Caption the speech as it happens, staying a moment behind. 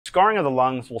Scarring of the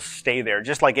lungs will stay there,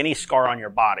 just like any scar on your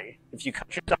body. If you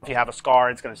cut yourself, you have a scar,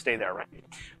 it's going to stay there, right?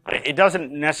 But it doesn't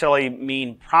necessarily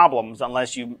mean problems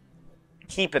unless you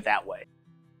keep it that way.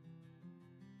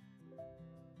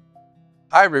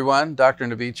 Hi everyone, Dr.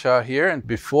 Naveed Shah here, and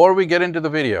before we get into the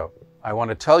video, I want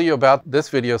to tell you about this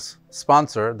video's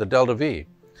sponsor, the Delta V.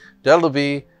 Delta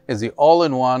V is the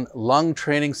all-in-one lung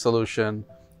training solution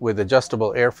with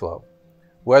adjustable airflow.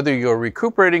 Whether you're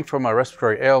recuperating from a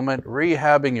respiratory ailment,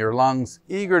 rehabbing your lungs,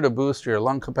 eager to boost your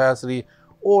lung capacity,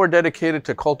 or dedicated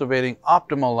to cultivating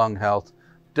optimal lung health,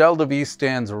 Delta V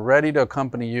stands ready to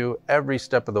accompany you every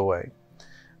step of the way.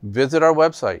 Visit our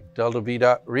website,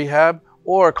 deltav.rehab,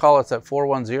 or call us at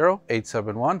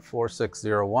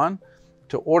 410-871-4601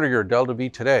 to order your Delta V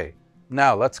today.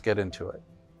 Now let's get into it.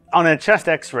 On a chest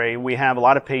x-ray, we have a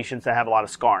lot of patients that have a lot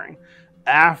of scarring.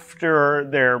 After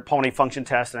their pulmonary function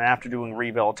test and after doing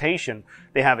rehabilitation,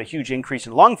 they have a huge increase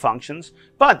in lung functions,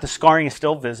 but the scarring is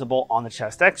still visible on the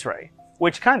chest x-ray,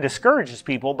 which kind of discourages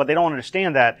people, but they don't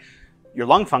understand that your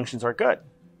lung functions are good.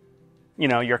 You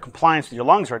know, your compliance with your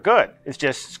lungs are good. It's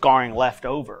just scarring left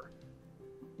over.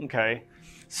 Okay,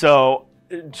 so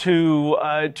to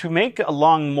make a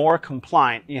lung more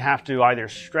compliant, you have to either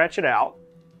stretch it out,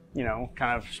 you know,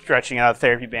 kind of stretching out a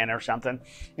therapy band or something,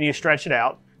 and you stretch it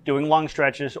out, doing lung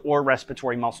stretches or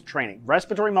respiratory muscle training.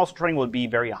 Respiratory muscle training would be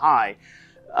very high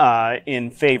in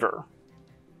favor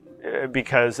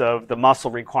because of the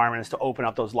muscle requirements to open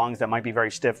up those lungs that might be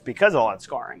very stiff because of all that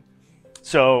scarring.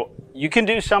 So you can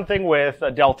do something with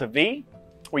a Delta V,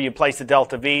 where you place the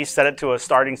Delta V, set it to a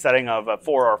starting setting of a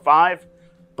 4 or 5,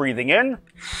 breathing in.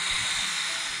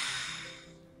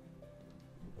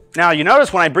 Now you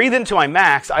notice when I breathe into my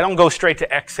max, I don't go straight to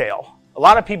exhale. A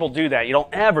lot of people do that. You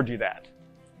don't ever do that.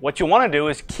 What you want to do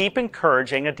is keep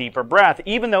encouraging a deeper breath,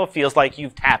 even though it feels like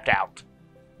you've tapped out.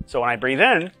 So when I breathe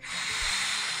in,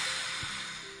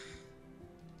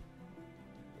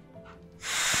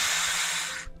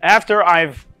 after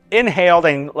I've inhaled,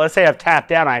 and let's say I've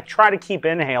tapped out, and I try to keep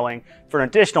inhaling for an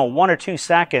additional 1 or 2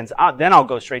 seconds, then I'll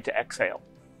go straight to exhale.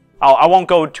 I won't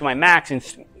go to my max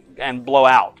and blow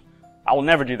out. I will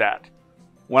never do that.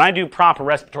 When I do proper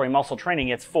respiratory muscle training,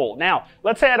 it's full. Now,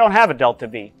 let's say I don't have a Delta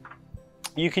V.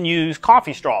 You can use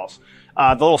coffee straws,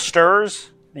 the little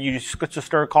stirs that you just to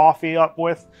stir coffee up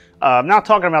with. I'm not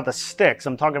talking about the sticks.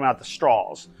 I'm talking about the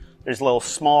straws. There's little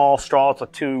small straws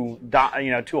with two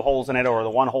holes in it, or the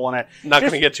one hole in it. Not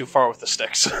going to get too far with the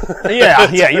sticks.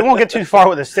 yeah, you won't get too far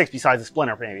with the sticks besides the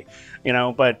splinter, maybe. You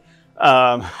know, but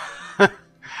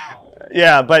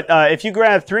yeah, but if you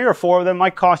grab 3 or 4 of them, it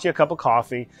might cost you a cup of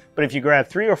coffee. But if you grab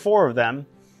 3 or 4 of them,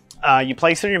 you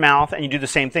place it in your mouth and you do the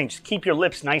same thing. Just keep your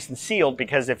lips nice and sealed,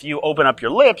 because if you open up your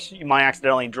lips, you might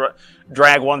accidentally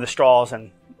drag one of the straws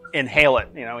and inhale it,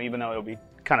 you know, even though it'll be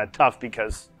kind of tough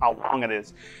because how long it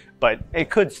is. But it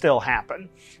could still happen.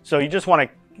 So you just want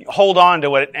to hold on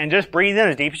to it and just breathe in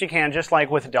as deep as you can, just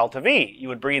like with Delta V. You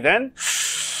would breathe in.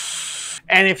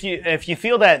 And if you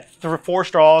feel that 4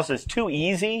 straws is too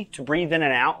easy to breathe in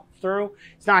and out through,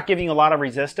 it's not giving you a lot of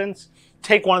resistance,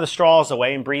 take one of the straws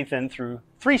away and breathe in through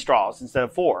 3 straws instead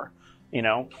of 4. You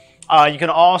know, you can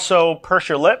also purse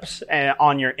your lips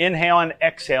on your inhale and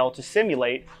exhale to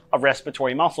simulate a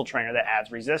respiratory muscle trainer that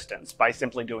adds resistance by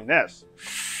simply doing this.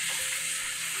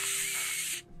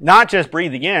 Not just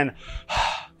breathing in.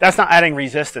 That's not adding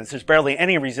resistance. There's barely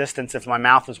any resistance if my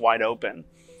mouth is wide open.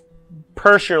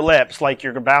 Purse your lips like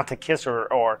you're about to kiss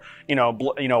or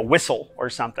whistle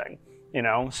or something. You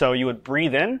know, so you would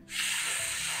breathe in.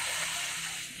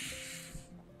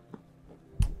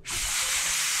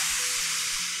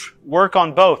 Work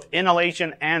on both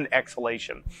inhalation and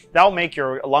exhalation. That'll make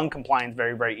your lung compliance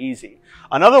very, very easy.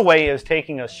 Another way is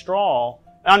taking a straw,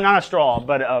 not a straw,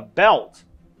 but a belt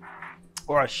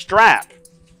or a strap.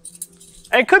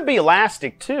 And it could be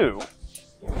elastic too.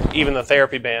 Even the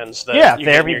therapy bands that you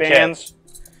therapy get in your bands.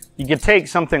 You could take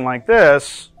something like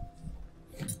this.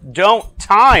 Don't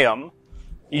tie them.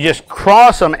 You just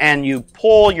cross them and you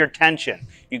pull your tension.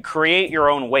 You create your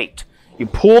own weight. You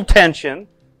pull tension.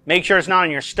 Make sure it's not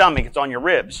on your stomach, it's on your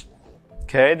ribs.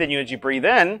 Okay, then as you breathe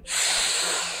in,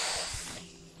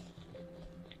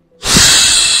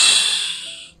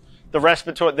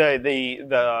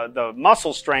 the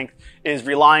muscle strength is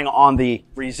relying on the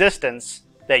resistance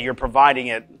that you're providing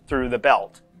it through the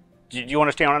belt. Do you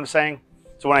understand what I'm saying?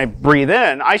 So when I breathe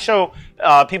in, I show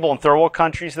people in third world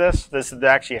countries this. This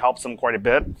actually helps them quite a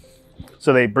bit.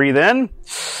 So they breathe in.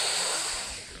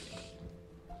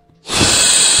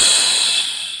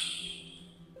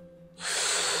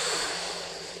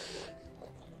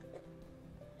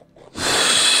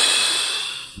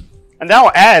 And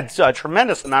that'll add a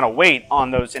tremendous amount of weight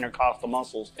on those intercostal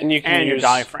muscles and your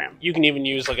diaphragm. You can even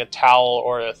use like a towel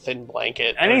or a thin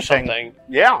blanket or something.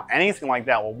 Yeah, anything like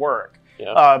that will work.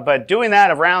 Yeah. But doing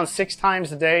that around 6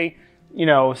 times a day,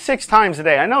 6 times a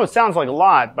day. I know it sounds like a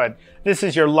lot, but this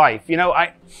is your life.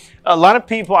 A lot of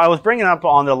people. I was bringing up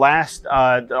on the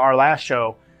our last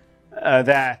show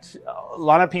that a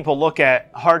lot of people look at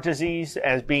heart disease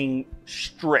as being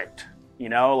strict.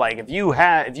 Like if you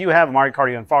have a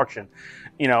myocardial infarction,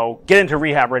 get into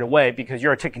rehab right away because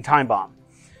you're a ticking time bomb.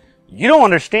 You don't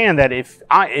understand that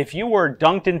if you were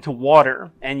dunked into water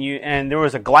and there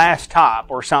was a glass top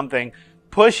or something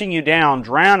pushing you down,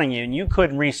 drowning you, and you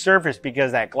couldn't resurface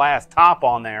because that glass top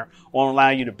on there won't allow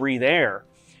you to breathe air,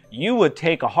 you would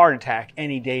take a heart attack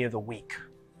any day of the week.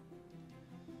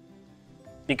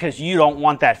 Because you don't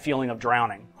want that feeling of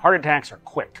drowning. Heart attacks are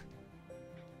quick.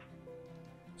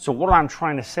 So what I'm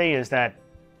trying to say is that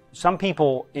some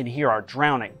people in here are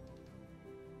drowning.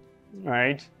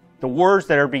 Right? The words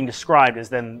that are being described is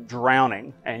them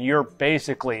drowning, and you're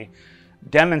basically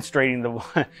demonstrating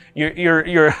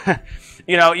you're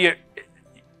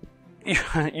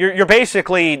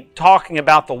basically talking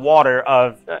about the water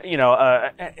of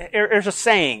there's a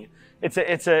saying. It's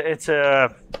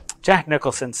a Jack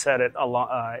Nicholson said it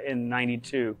in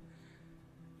 '92.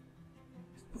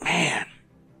 Man,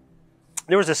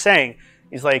 there was a saying.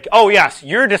 He's like, "Oh yes,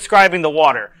 you're describing the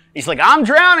water." He's like, "I'm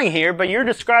drowning here, but you're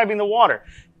describing the water."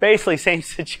 Basically, same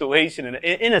situation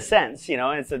in a sense.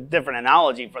 It's a different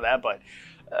analogy for that, but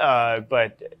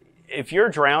if you're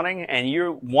drowning and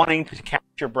you're wanting to catch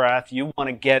your breath, you want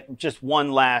to get just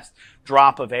one last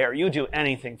drop of air, you do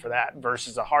anything for that.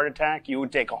 Versus a heart attack, you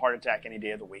would take a heart attack any day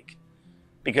of the week.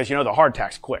 Because the heart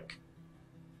attack's quick.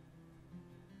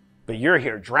 But you're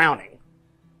here drowning.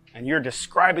 And you're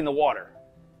describing the water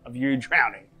of you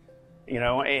drowning.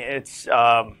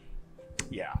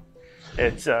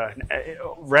 It's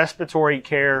respiratory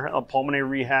care, pulmonary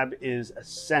rehab is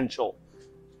essential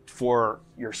for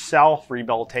yourself.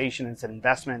 Rehabilitation is an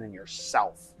investment in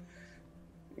yourself.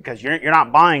 Because you're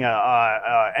not buying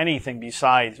anything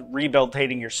besides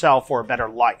rehabilitating yourself for a better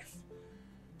life.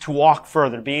 To walk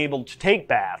further, to be able to take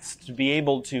baths, to be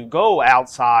able to go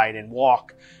outside and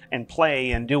walk and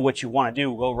play and do what you want to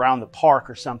do, go around the park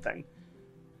or something.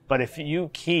 But if you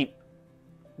keep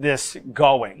this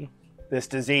going, this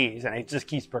disease, and it just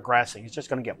keeps progressing, it's just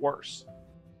going to get worse.